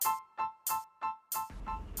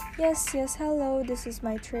Yes, hello. This is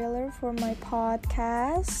my trailer for my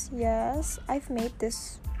podcast. Yes, I've made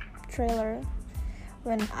this trailer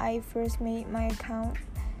when I first made my account.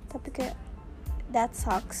 Tapi kayak that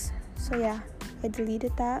sucks. So yeah, I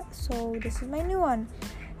deleted that. So this is my new one.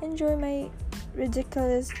 Enjoy my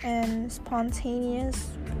ridiculous and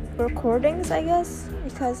spontaneous recordings, I guess,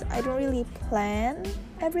 because I don't really plan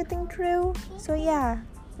everything through. So yeah,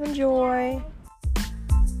 enjoy.